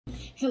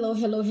Hello,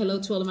 hello, hello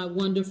to all of my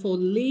wonderful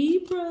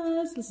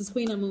Libras. This is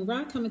Queen Amun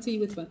Ra coming to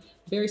you with a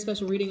very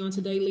special reading on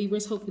today,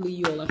 Libras. Hopefully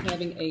you all are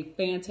having a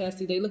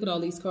fantastic day. Look at all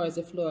these cards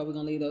that flew out. We're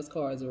going to leave those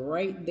cards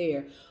right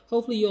there.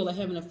 Hopefully you all are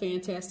having a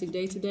fantastic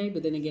day today.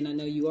 But then again, I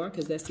know you are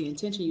because that's the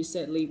intention you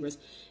set, Libras.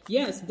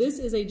 Yes, this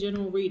is a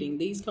general reading.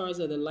 These cards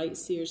are the Light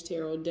Seers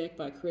Tarot deck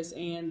by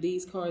CRESCENT.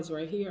 These cards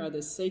right here are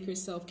the Sacred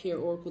Self-Care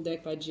Oracle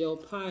deck by Jill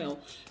Pyle.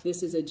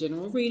 This is a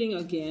general reading.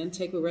 Again,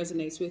 take what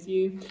resonates with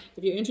you.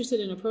 If you're interested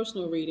in a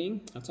personal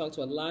reading, I've talked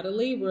to a lot of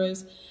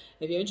Libras.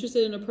 If you're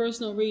interested in a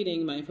personal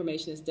reading, my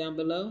information is down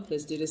below.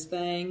 Let's do this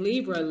thing,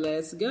 Libra.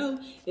 Let's go.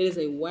 It is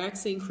a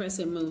waxing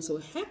crescent moon. So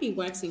happy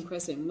waxing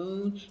crescent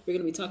moon. We're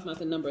going to be talking about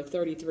the number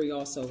 33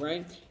 also,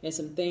 right? And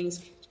some things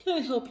to kind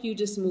of help you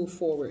just move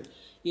forward,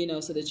 you know,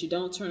 so that you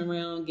don't turn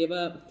around, give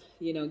up,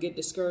 you know, get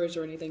discouraged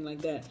or anything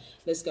like that.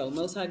 Let's go.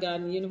 Most High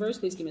God in the universe,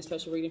 please give me a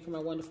special reading for my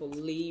wonderful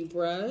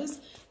Libras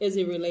as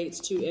it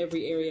relates to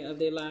every area of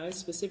their lives,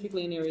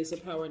 specifically in areas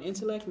of power and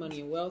intellect,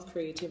 money and wealth,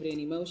 creativity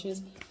and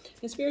emotions,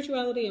 and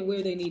spirituality, and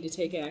where they need to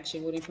take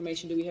action. What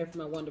information do we have for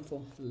my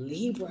wonderful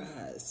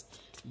Libras?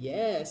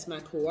 Yes, my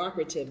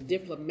cooperative,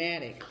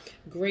 diplomatic,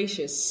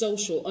 gracious,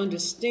 social,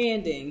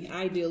 understanding,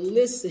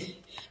 idealist,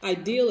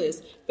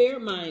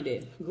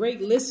 fair-minded,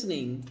 great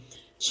listening,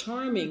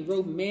 charming,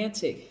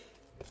 romantic,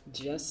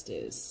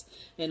 justice,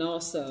 and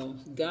also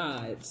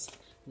God's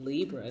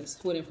Libras.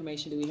 What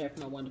information do we have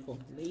for my wonderful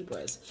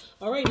Libras?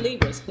 All right,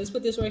 Libras, let's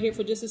put this right here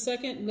for just a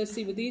second. Let's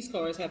see what these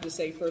cards have to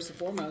say first and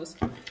foremost.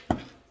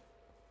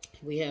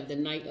 We have the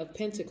Knight of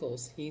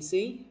Pentacles. You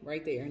see?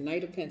 Right there.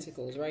 Knight of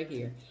Pentacles right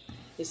here.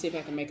 Let's see if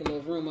I can make a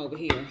little room over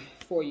here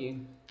for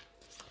you.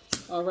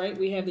 All right,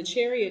 we have the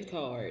Chariot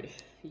card.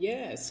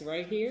 Yes,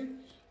 right here.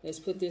 Let's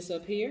put this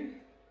up here.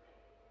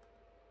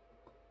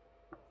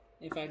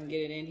 If I can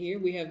get it in here.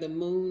 We have the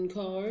Moon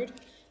card.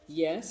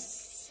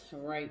 Yes,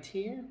 right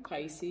here.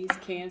 Pisces,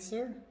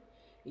 Cancer,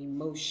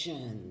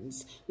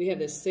 emotions. We have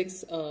the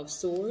Six of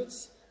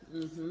Swords.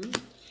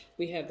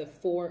 We have the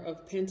Four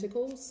of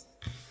Pentacles.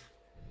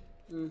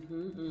 If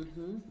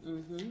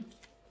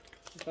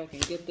I can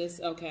get this.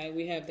 Okay,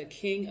 we have the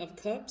King of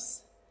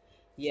Cups.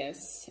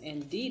 Yes,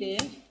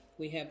 indeed.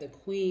 We have the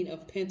Queen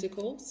of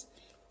Pentacles.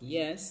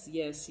 Yes,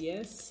 yes,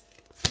 yes.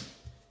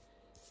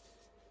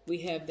 We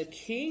have the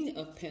King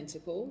of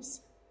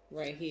Pentacles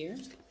right here.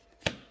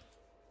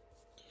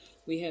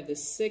 We have the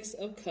Six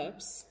of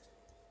Cups.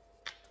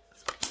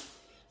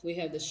 We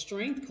have the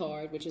Strength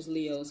card, which is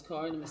Leo's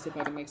card. Let me see if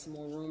I can make some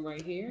more room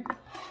right here.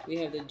 We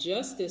have the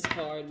Justice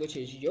card, which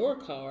is your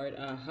card.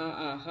 Aha,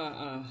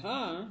 aha,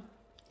 aha.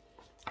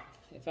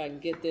 If I can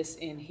get this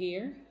in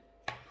here.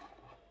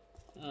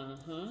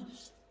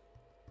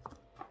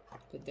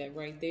 Put that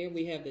right there.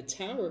 We have the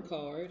Tower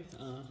card.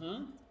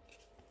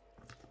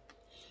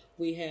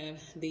 We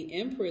have the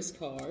Empress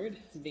card,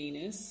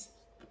 Venus.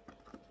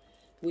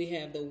 We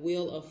have the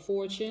Wheel of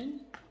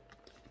Fortune.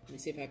 Let me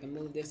see if I can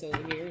move this over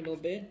here a little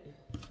bit.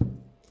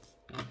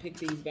 I'll pick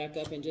these back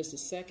up in just a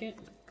second.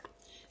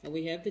 And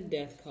we have the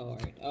Death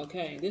card.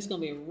 Okay, this is going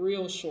to be a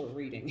real short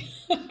reading.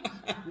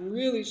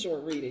 Really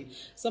short reading.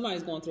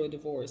 Somebody's going through a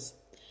divorce.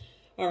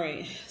 All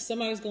right,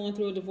 somebody's going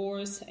through a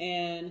divorce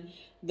and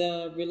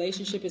the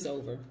relationship is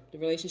over. The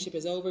relationship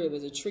is over. It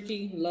was a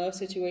tricky love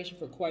situation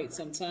for quite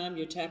some time.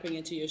 You're tapping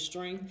into your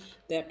strength.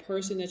 That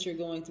person that you're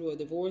going through a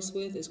divorce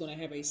with is going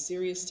to have a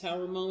serious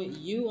tower moment.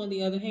 You, on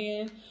the other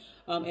hand,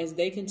 as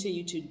they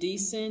continue to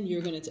descend,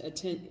 you're going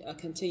to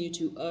continue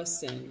to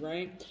ascend,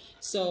 right?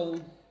 So,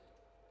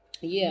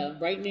 yeah,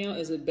 right now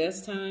is the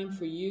best time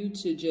for you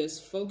to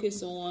just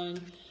focus on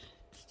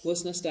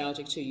what's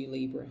nostalgic to you,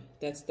 Libra.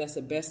 That's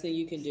the best thing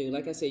you can do.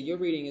 Like I said, your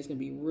reading is going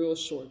to be real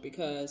short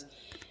because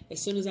as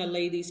soon as I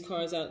lay these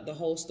cards out, the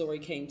whole story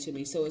came to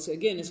me. So, it's going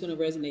to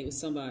resonate with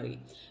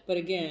somebody. But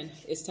again,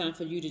 it's time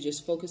for you to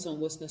just focus on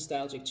what's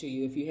nostalgic to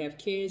you. If you have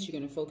kids, you're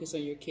going to focus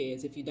on your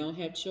kids. If you don't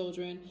have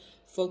children,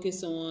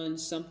 focus on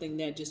something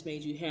that just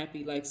made you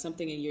happy, like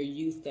something in your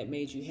youth that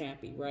made you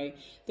happy, right?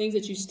 Things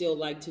that you still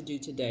like to do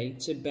today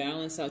to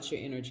balance out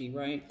your energy,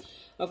 right?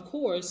 Of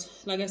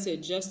course, like I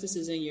said, justice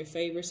is in your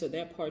favor, so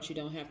that part you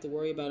don't have to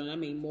worry about. And I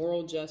mean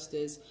moral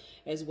justice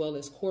as well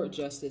as court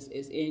justice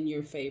is in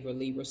your favor,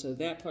 Libra. So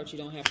that part you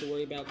don't have to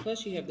worry about.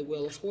 Plus, you have the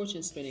Wheel of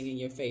Fortune spinning in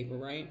your favor,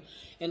 right?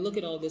 And look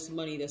at all this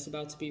money that's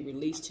about to be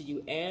released to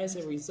you as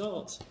a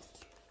result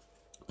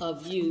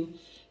of you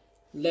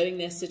letting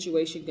that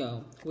situation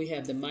go. We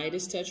have the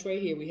Midas touch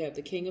right here. We have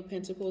the King of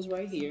Pentacles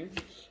right here.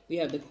 We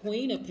have the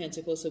Queen of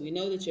Pentacles. So we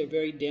know that you're a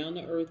very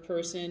down-to-earth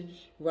person,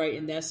 right?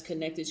 And that's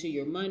connected to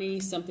your money,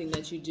 something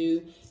that you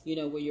do, you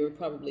know, where you're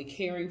probably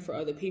caring for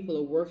other people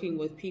or working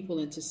with people.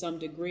 And to some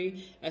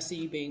degree, I see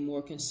you being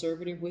more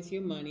conservative with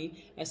your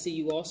money. I see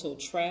you also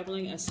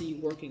traveling. I see you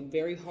working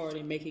very hard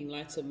and making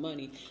lots of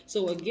money.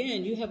 So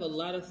again, you have a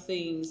lot of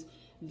things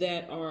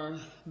that are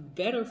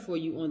better for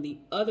you on the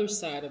other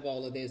side of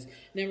all of this.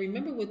 Now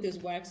remember, with this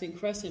waxing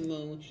crescent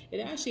moon, it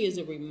actually is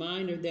a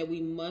reminder that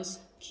we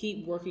must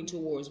keep working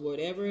towards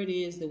whatever it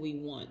is that we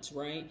want,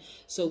 right?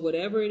 So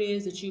whatever it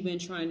is that you've been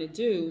trying to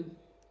do,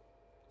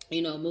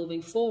 you know,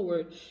 moving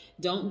forward,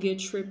 don't get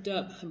tripped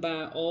up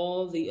by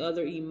all the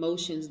other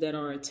emotions that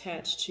are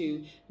attached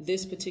to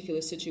this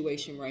particular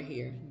situation right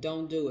here.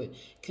 Don't do it.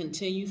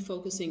 Continue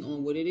focusing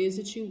on what it is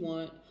that you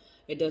want.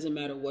 It doesn't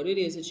matter what it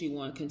is that you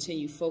want.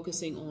 Continue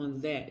focusing on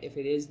that. If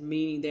it is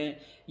meaning that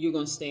you're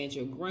going to stand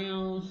your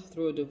ground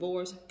through a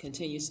divorce,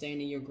 continue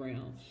standing your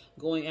ground,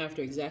 going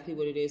after exactly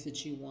what it is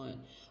that you want.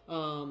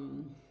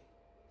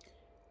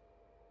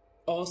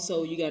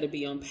 Also, you got to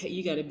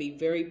be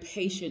very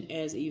patient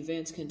as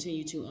events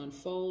continue to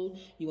unfold.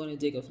 You want to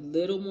dig a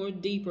little more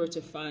deeper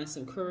to find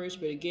some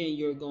courage. But again,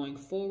 you're going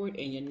forward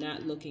and you're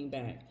not looking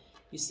back.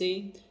 You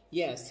see?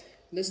 Yes.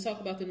 Let's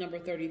talk about the number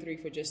 33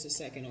 for just a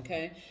second,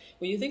 okay?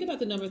 When you think about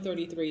the number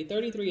 33,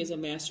 33 is a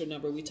master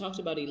number. We talked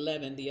about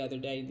 11 the other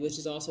day, which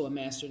is also a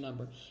master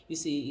number. You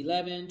see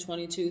 11,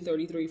 22,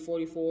 33,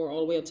 44,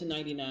 all the way up to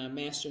 99,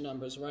 master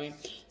numbers, right?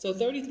 So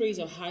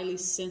 33s are highly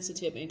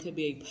sensitive and could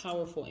be a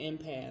powerful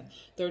empath.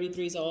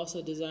 33s are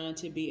also designed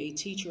to be a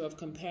teacher of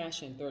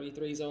compassion.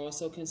 33s are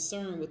also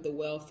concerned with the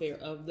welfare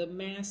of the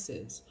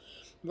masses,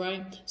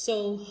 right?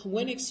 So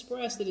when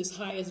expressed at its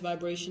highest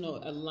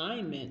vibrational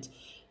alignment,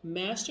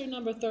 master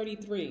number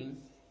 33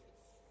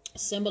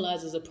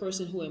 symbolizes a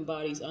person who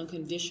embodies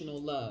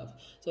unconditional love.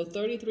 So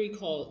 33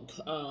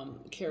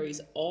 carries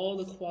all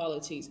the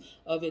qualities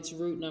of its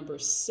root number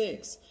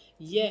 6,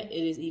 yet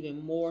it is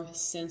even more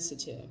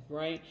sensitive,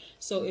 right?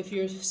 So if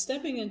you're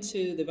stepping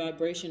into the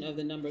vibration of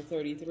the number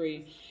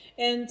 33,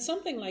 and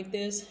something like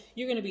this,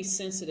 you're going to be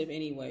sensitive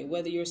anyway,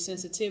 whether your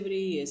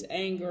sensitivity is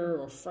anger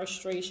or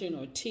frustration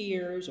or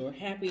tears or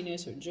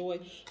happiness or joy,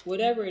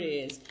 whatever it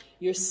is,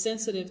 you're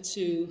sensitive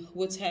to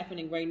what's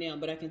happening right now.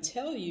 But I can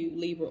tell you,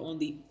 Libra, on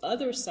the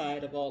other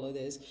side of all of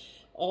this,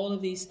 all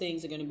of these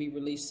things are going to be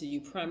released to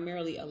you.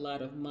 Primarily, a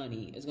lot of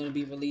money is going to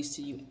be released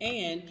to you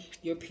and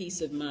your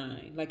peace of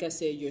mind. Like I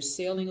said, you're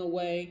sailing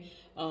away.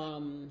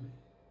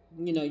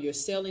 You know, you're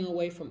sailing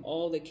away from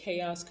all the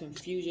chaos,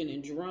 confusion,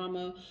 and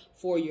drama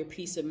for your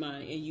peace of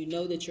mind. And you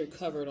know that you're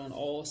covered on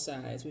all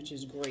sides, which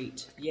is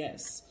great.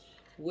 Yes,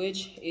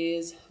 which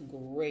is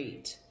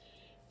great.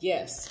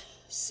 Yes.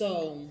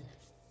 So,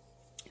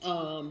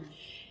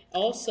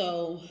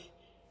 also,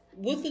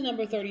 with the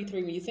number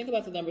 33, when you think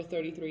about the number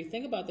 33,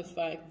 think about the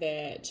fact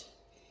that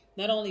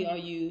not only are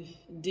you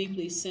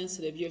deeply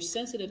sensitive, you're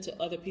sensitive to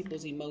other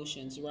people's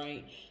emotions,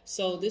 right?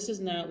 So this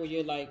is not where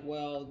you're like,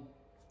 well,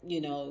 you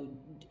know,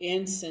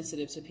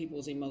 insensitive to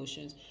people's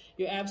emotions.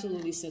 You're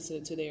absolutely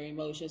sensitive to their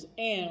emotions.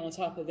 And on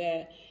top of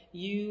that,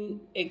 you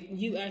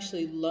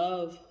actually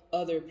love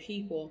other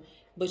people,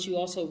 but you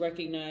also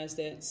recognize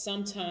that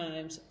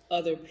sometimes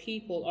other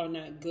people are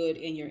not good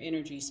in your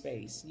energy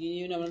space.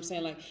 You know what I'm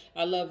saying? Like,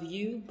 I love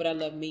you, but I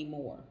love me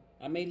more.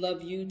 I may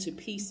love you to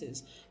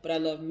pieces, but I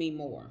love me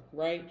more,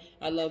 right?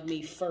 I love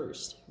me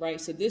first, right?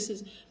 So this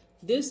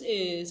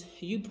is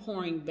you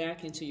pouring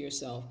back into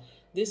yourself.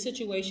 This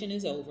situation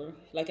is over.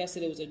 Like I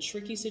said, it was a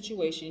tricky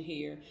situation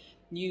here.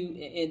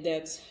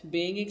 That's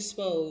being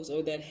exposed,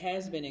 or that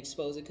has been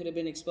exposed. It could have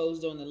been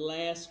exposed on the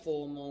last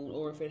full moon,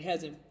 or if it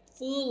hasn't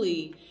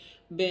fully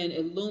been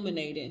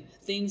illuminated,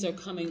 things are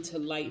coming to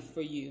light for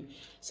you.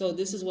 So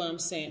this is what I'm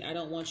saying. I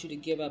don't want you to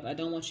give up. I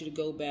don't want you to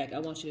go back. I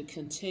want you to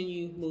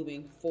continue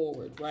moving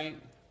forward, right?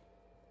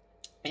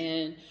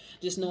 And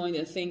just knowing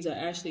that things are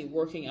actually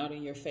working out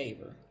in your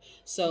favor.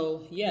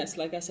 So, yes,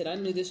 like I said, I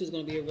knew this was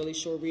going to be a really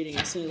short reading.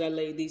 As soon as I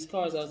laid these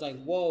cards, I was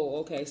like, whoa,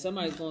 okay,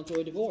 somebody's going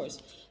through a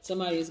divorce.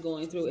 Somebody is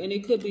going through, and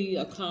it could be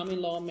a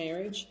common law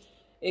marriage.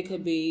 It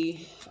could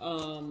be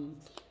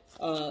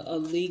a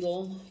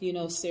legal, you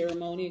know,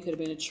 ceremony. It could have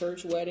been a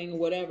church wedding or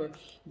whatever.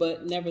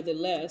 But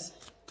nevertheless,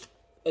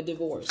 a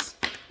divorce.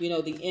 You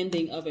know, the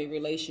ending of a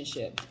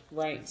relationship,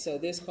 right? So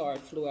this card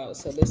flew out.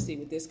 So let's see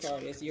what this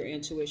card is, your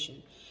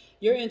intuition.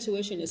 Your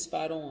intuition is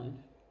spot on.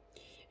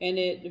 And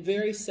it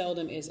very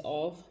seldom is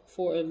off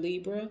for a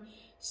Libra.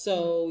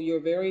 So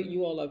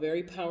you all are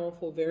very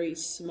powerful, very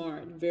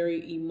smart,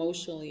 very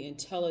emotionally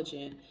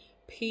intelligent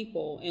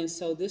people. And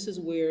so this is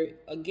where,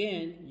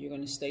 again, you're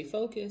going to stay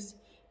focused.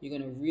 You're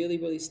going to really,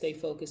 really stay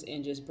focused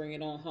and just bring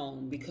it on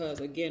home.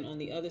 Because, again, on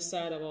the other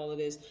side of all of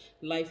this,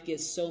 life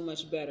gets so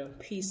much better.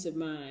 Peace of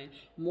mind,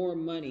 more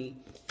money,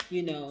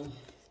 you know.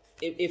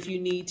 If you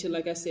need to,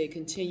 like I said,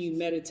 continue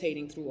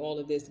meditating through all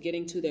of this,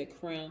 getting to that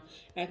crown,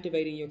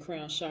 activating your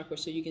crown chakra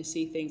so you can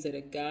see things at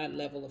a God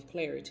level of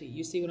clarity.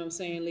 You see what I'm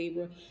saying,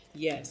 Libra?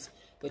 Yes.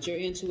 But your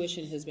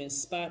intuition has been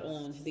spot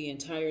on the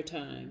entire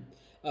time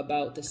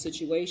about the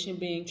situation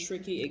being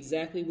tricky,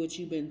 exactly what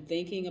you've been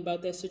thinking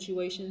about that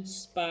situation,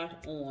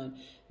 spot on.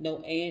 No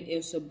and,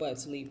 ifs, or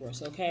buts,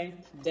 Libras, okay?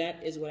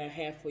 That is what I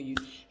have for you.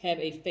 Have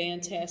a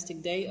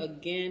fantastic day.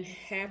 Again,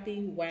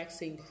 happy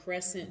waxing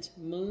crescent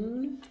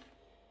moon.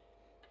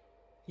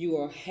 You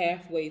are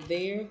halfway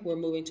there. We're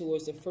moving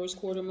towards the first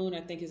quarter moon.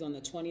 I think is on the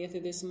 20th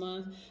of this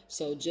month.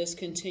 So just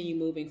continue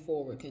moving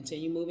forward.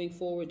 Continue moving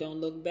forward. Don't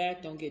look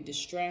back. Don't get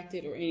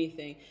distracted or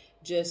anything.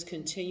 Just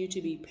continue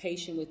to be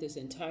patient with this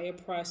entire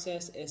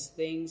process as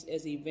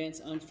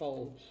events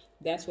unfold.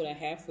 That's what I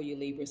have for you,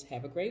 Libras.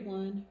 Have a great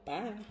one.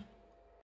 Bye.